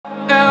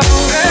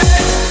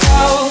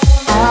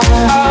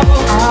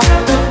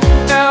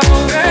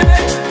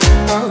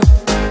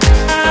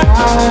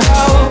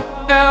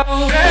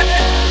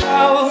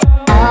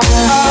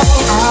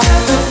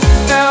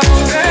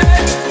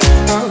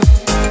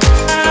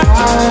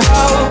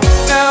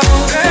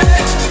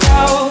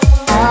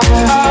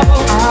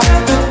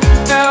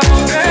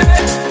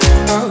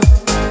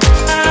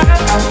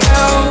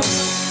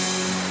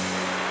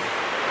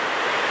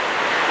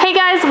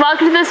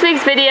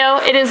today's video.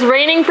 It is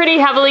raining pretty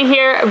heavily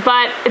here,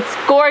 but it's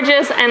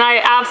gorgeous and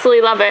I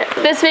absolutely love it.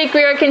 This week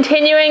we are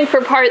continuing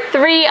for part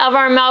 3 of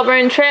our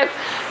Melbourne trip.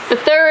 The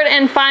third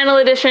and final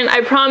edition,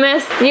 I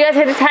promise. You guys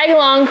had to tag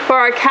along for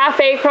our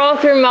cafe crawl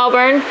through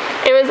Melbourne.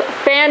 It was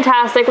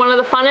fantastic, one of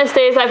the funnest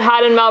days I've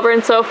had in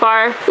Melbourne so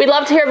far. We'd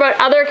love to hear about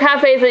other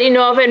cafes that you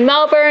know of in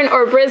Melbourne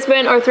or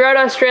Brisbane or throughout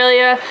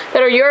Australia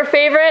that are your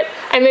favorite,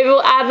 and maybe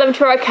we'll add them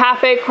to our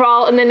cafe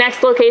crawl in the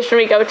next location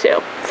we go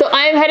to. So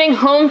I am heading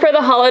home for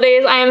the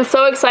holidays. I am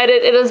so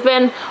excited. It has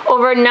been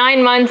over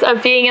 9 months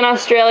of being in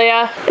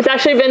Australia. It's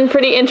actually been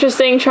pretty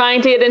interesting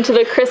trying to get into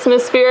the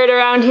Christmas spirit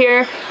around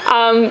here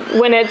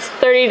when it's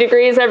 30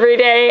 degrees every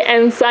day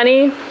and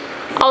sunny.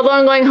 Although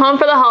I'm going home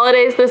for the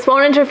holidays, this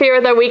won't interfere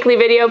with our weekly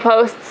video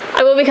posts.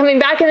 I will be coming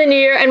back in the new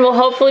year and will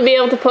hopefully be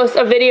able to post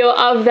a video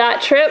of that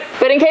trip.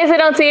 But in case I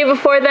don't see you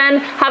before then,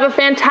 have a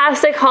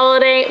fantastic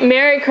holiday.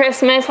 Merry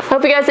Christmas.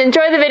 Hope you guys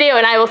enjoy the video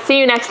and I will see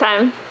you next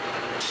time.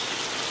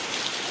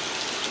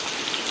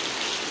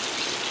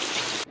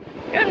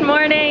 Good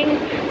morning.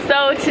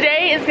 So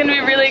today is going to be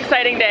a really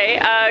exciting day.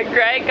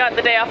 Greg got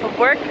the day off of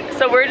work,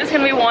 so we're just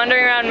going to be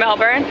wandering around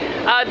Melbourne.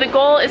 The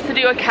goal is to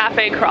do a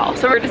cafe crawl.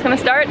 So we're just going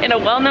to start in a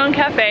well-known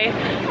cafe,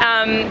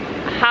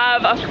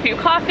 have a few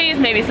coffees,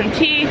 maybe some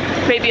tea,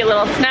 maybe a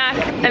little snack,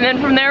 and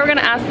then from there we're going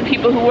to ask the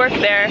people who work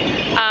there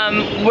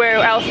where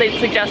else they'd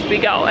suggest we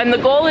go. And the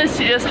goal is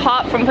to just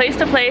hop from place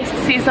to place,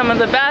 see some of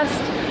the best,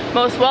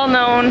 most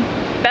well-known,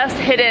 best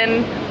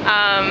hidden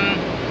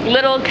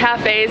little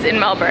cafes in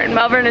Melbourne.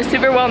 Melbourne is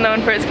super well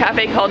known for its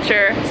cafe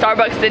culture.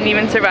 Starbucks didn't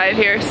even survive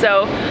here,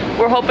 so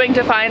we're hoping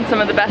to find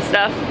some of the best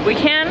stuff we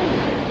can,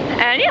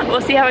 and yeah, we'll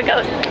see how it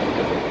goes.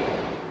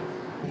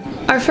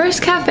 Our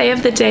first cafe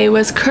of the day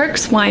was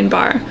Kirk's Wine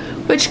Bar,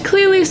 which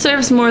clearly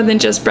serves more than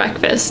just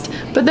breakfast,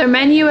 but their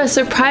menu was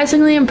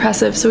surprisingly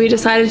impressive, so we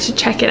decided to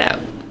check it out.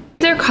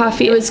 Their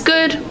coffee was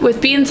good,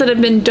 with beans that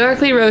had been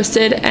darkly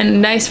roasted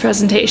and nice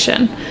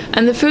presentation,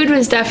 and the food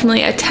was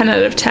definitely a 10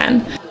 out of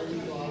 10.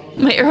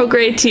 My Earl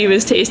Grey tea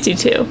was tasty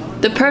too.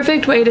 The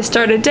perfect way to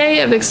start a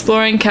day of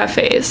exploring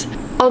cafes.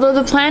 Although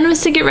the plan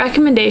was to get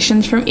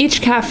recommendations from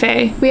each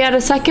cafe, we had a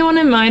second one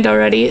in mind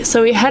already,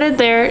 so we headed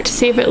there to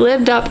see if it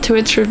lived up to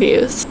its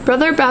reviews.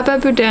 Brother Baba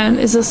Budan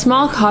is a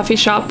small coffee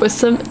shop with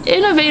some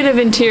innovative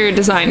interior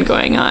design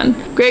going on.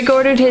 Greg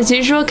ordered his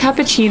usual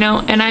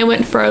cappuccino, and I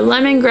went for a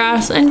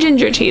lemongrass and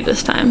ginger tea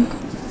this time.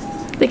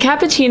 The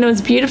cappuccino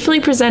was beautifully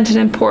presented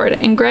and poured,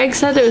 and Greg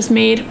said it was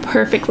made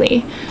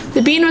perfectly.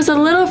 The bean was a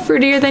little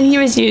fruitier than he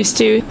was used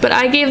to, but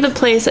I gave the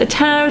place a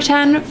 10 out of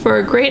 10 for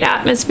a great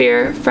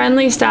atmosphere,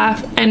 friendly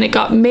staff, and it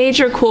got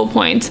major cool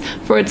points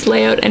for its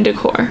layout and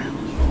decor.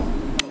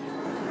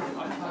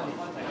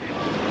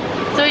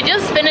 So we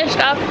just finished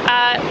up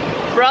at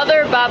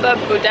Brother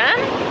Baba Budan?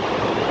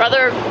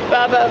 Brother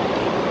Baba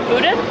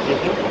Budan?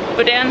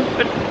 Budan?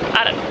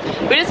 I don't know.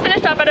 We just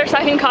finished up at our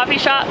second coffee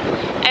shop,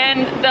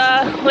 and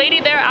the lady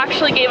there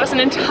actually gave us an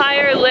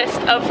entire list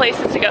of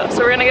places to go. So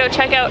we're gonna go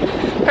check out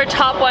her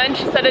top one.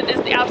 She said it is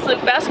the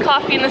absolute best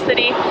coffee in the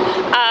city.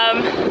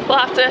 We'll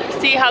have to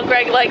see how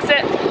Greg likes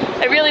it.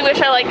 I really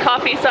wish I liked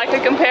coffee so I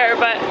could compare,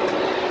 but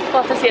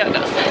we'll have to see how it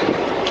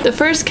goes. The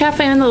first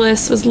cafe on the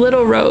list was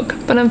Little Rogue,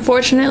 but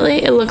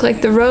unfortunately it looked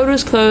like the road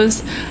was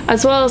closed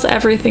as well as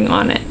everything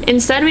on it.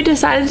 Instead, we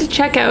decided to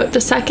check out the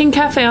second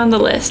cafe on the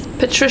list,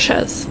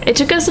 Patricia's. It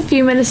took us a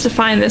few minutes to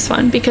find this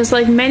one because,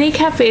 like many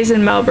cafes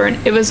in Melbourne,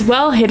 it was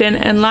well hidden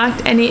and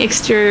lacked any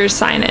exterior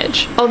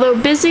signage.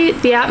 Although busy,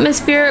 the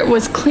atmosphere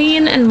was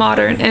clean and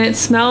modern, and it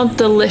smelled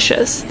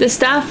delicious. The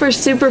staff were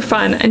super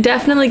fun and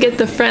definitely get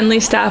the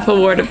Friendly Staff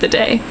Award of the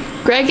day.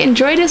 Greg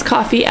enjoyed his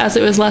coffee as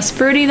it was less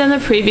fruity than the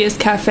previous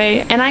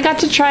cafe, and I got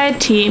to try a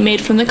tea made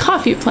from the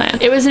coffee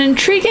plant. It was an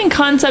intriguing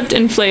concept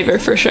and flavor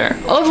for sure.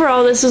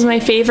 Overall, this was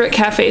my favorite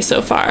cafe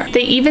so far.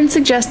 They even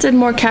suggested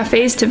more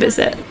cafes to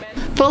visit.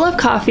 Full of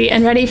coffee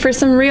and ready for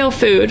some real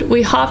food,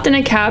 we hopped in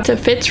a cab to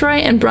Fitzroy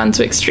and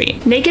Brunswick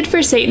Street. Naked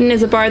for Satan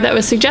is a bar that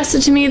was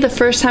suggested to me the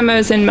first time I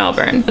was in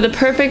Melbourne. The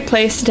perfect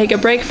place to take a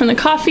break from the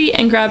coffee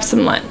and grab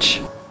some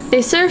lunch.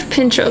 They serve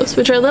pinchos,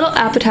 which are little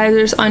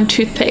appetizers on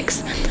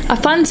toothpicks. A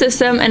fun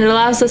system, and it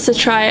allows us to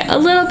try a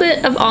little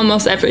bit of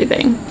almost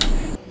everything.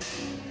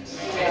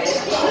 This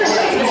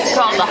is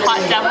called the Hot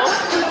Devil.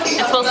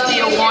 It's supposed to be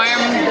a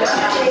warm,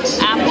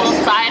 apple,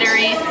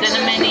 cidery,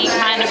 cinnamony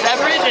kind of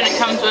beverage, and it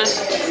comes with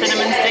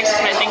cinnamon sticks,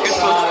 which I think are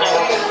supposed to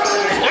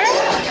stir.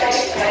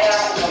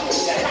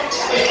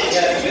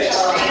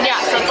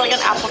 Yeah, so it's like an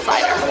apple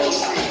cider.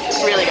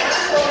 Really good.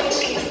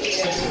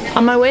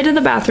 On my way to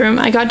the bathroom,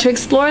 I got to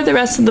explore the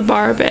rest of the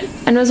bar a bit,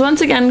 and was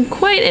once again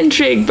quite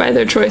intrigued by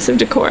their choice of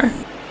decor.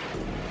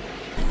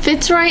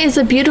 Fitzroy is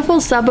a beautiful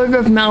suburb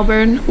of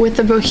Melbourne with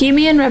a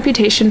bohemian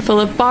reputation full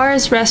of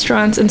bars,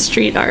 restaurants, and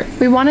street art.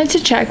 We wanted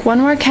to check one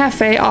more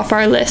cafe off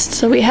our list,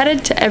 so we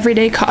headed to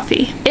Everyday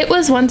Coffee. It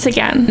was once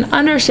again an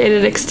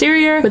understated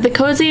exterior with a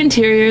cozy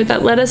interior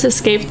that let us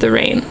escape the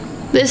rain.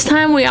 This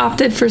time we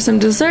opted for some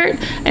dessert,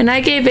 and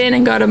I gave in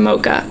and got a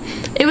mocha.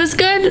 It was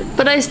good,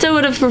 but I still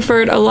would have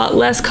preferred a lot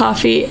less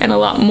coffee and a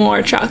lot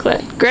more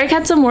chocolate. Greg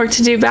had some work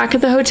to do back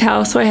at the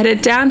hotel, so I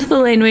headed down to the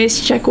laneways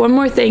to check one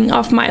more thing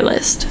off my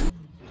list.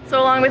 So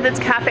along with its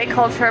cafe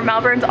culture,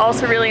 Melbourne's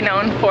also really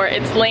known for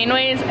its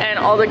laneways and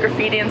all the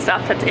graffiti and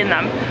stuff that's in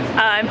them.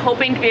 I'm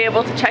hoping to be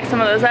able to check some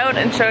of those out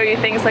and show you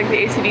things like the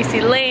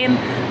AC/DC lane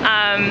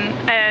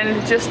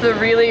and just the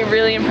really,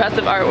 really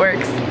impressive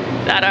artworks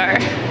that are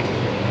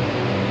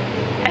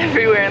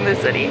everywhere in the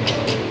city.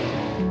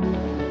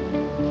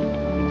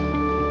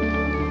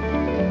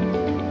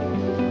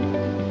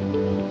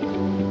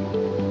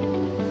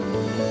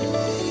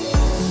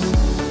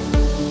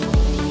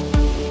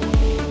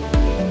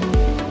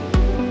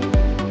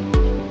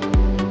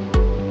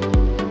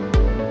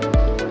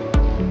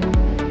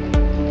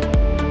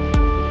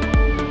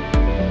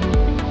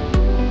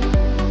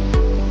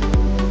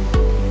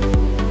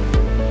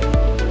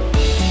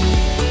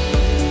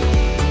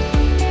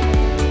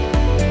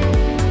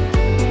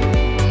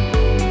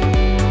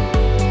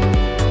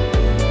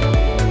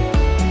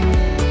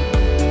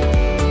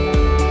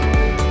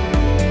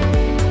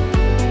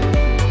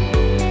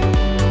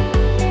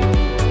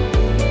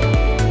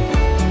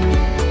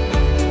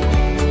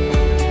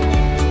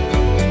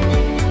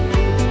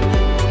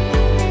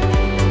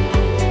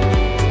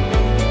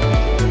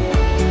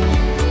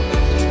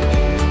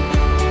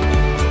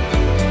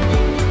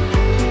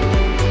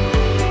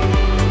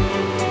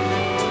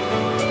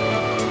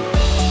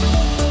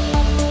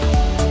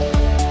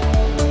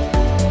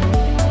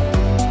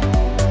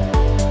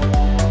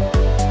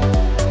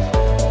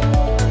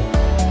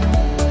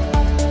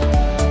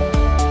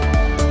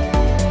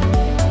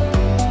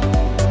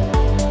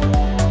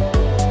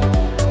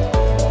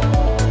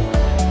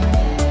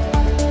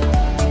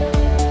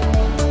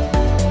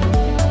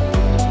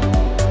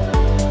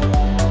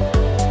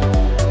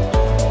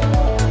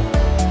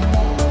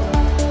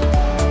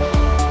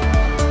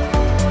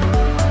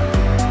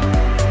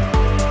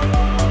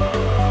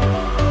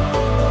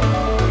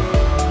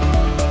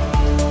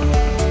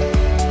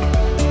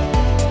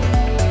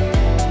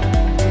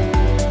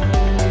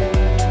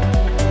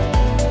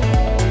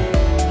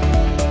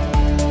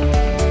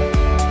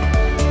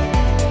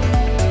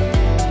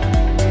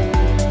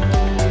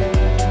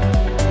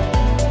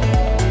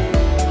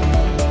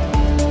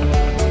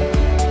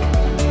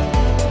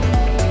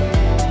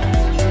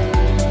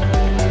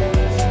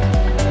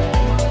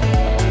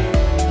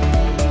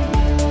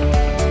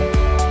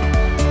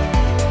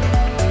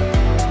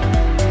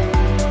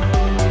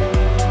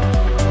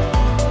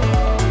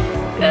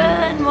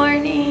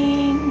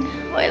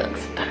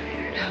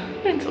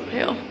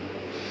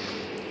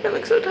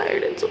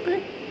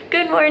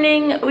 Good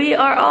morning. We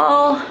are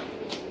all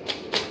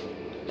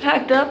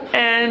packed up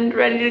and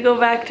ready to go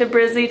back to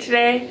Brisbane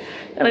today.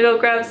 Gonna go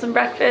grab some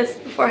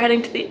breakfast before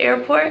heading to the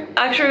airport.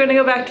 Actually, we're gonna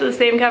go back to the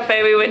same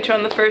cafe we went to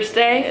on the first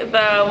day,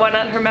 the one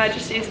at Her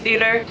Majesty's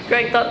Theatre.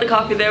 Greg thought the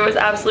coffee there was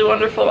absolutely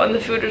wonderful and the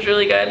food was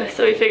really good,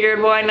 so we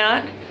figured why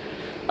not.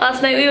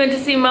 Last night we went to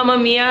see Mamma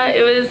Mia.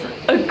 It was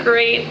a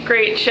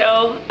great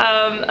show.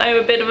 I'm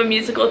a bit of a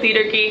musical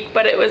theater geek,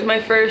 but it was my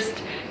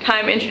first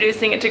time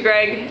introducing it to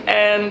Greg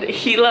and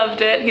he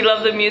loved it. He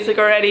loved the music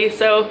already,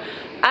 so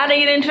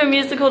adding it into a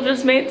musical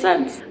just made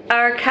sense.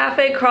 Our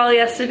cafe crawl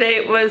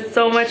yesterday was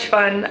so much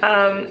fun.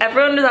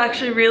 Everyone was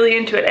actually really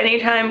into it.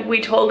 Anytime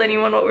we told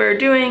anyone what we were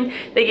doing,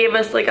 they gave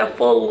us like a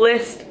full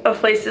list of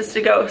places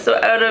to go.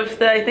 So out of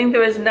the, I think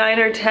there was 9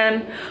 or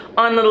 10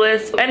 on the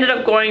list, ended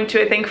up going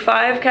to I think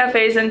 5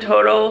 cafes in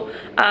total.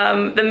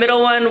 The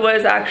middle one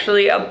was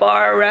actually a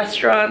bar,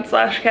 restaurant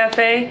slash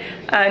cafe,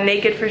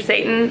 Naked for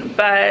Satan,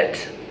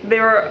 but they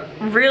were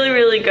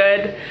really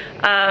good.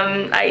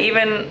 I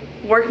even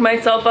worked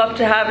myself up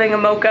to having a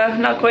mocha,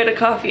 not quite a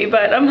coffee,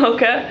 but a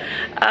mocha.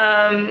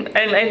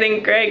 And I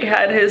think Greg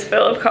had his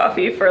fill of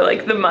coffee for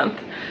like the month.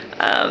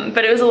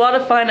 But it was a lot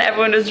of fun.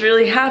 Everyone was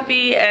really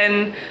happy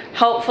and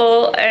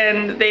helpful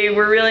and they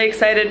were really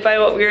excited by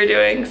what we were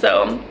doing.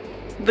 So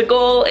the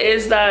goal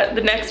is that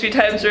the next few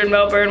times we're in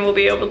Melbourne, we'll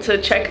be able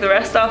to check the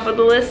rest off of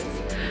the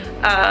lists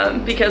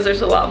because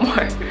there's a lot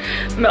more.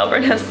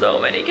 Melbourne has so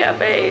many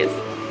cafes.